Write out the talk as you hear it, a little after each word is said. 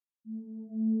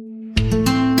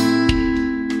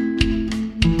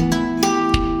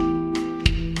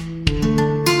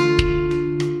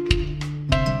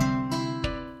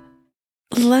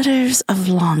Letters of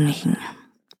Longing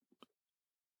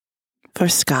for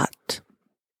Scott,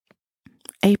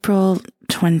 April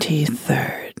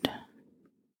 23rd.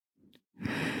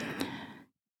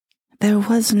 There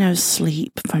was no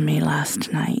sleep for me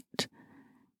last night,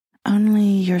 only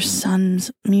your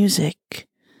son's music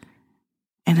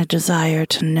and a desire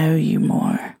to know you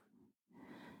more.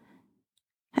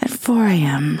 At 4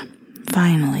 a.m.,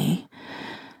 finally,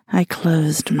 I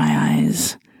closed my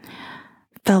eyes,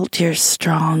 felt your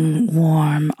strong,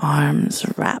 warm arms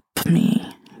wrap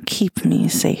me, keep me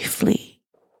safely.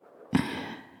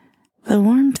 The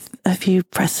warmth of you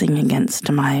pressing against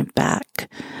my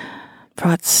back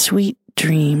brought sweet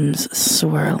dreams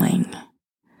swirling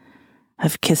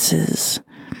of kisses,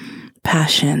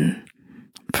 passion,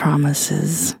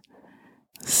 promises,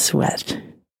 sweat.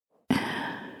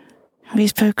 We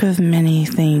spoke of many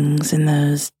things in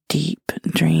those deep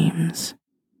dreams.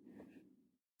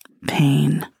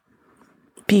 Pain,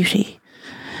 beauty,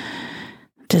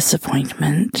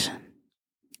 disappointment,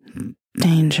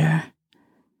 danger,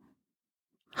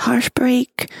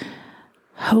 heartbreak,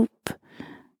 hope,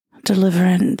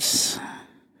 deliverance,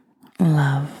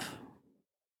 love.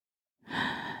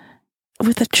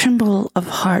 With a tremble of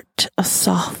heart, a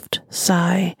soft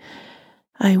sigh,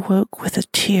 I woke with a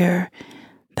tear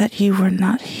that you were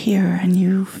not here and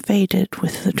you faded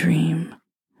with the dream.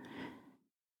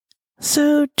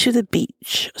 So to the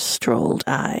beach strolled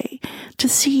I, to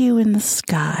see you in the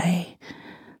sky,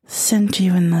 scent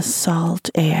you in the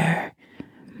salt air,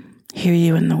 hear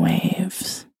you in the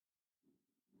waves.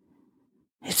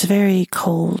 It's very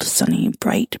cold, sunny,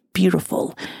 bright,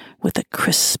 beautiful, with a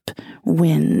crisp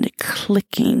wind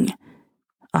clicking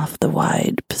off the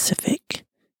wide Pacific,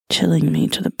 chilling me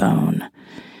to the bone.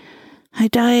 I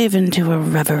dive into a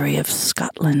reverie of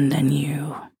Scotland and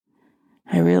you.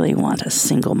 I really want a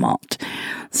single malt,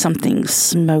 something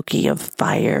smoky of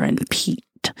fire and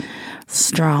peat,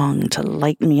 strong to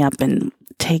light me up and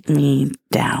take me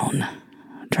down,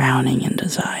 drowning in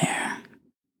desire.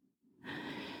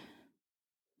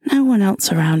 No one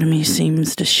else around me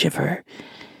seems to shiver,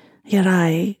 yet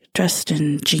I, dressed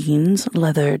in jeans,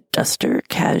 leather duster,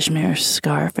 cashmere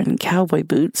scarf, and cowboy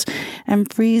boots, am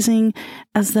freezing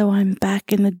as though I'm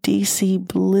back in the D.C.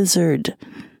 blizzard,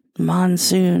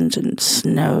 monsoons and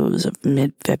snows of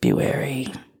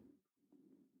mid-February.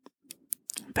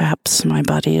 Perhaps my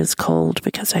body is cold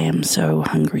because I am so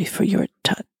hungry for your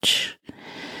touch.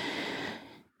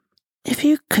 If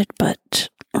you could but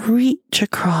reach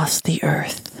across the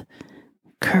earth,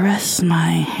 caress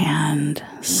my hand,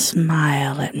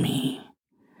 smile at me,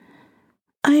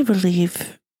 I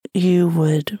believe you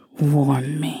would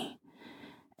warm me,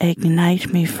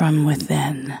 ignite me from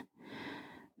within.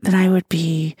 Then I would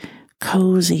be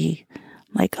cozy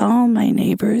like all my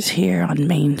neighbors here on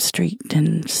Main Street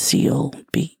and Seal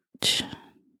Beach.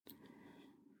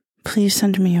 Please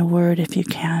send me a word if you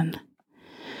can.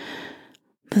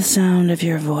 The sound of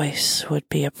your voice would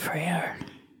be a prayer.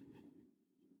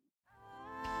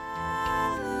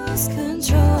 I lose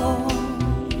control,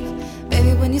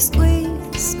 baby, when you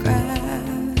squeeze,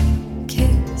 grab,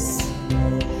 kiss.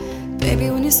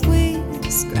 Baby, when you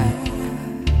squeeze, grab,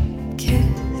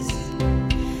 kiss.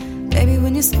 Baby,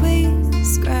 when you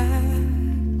squeeze, grab.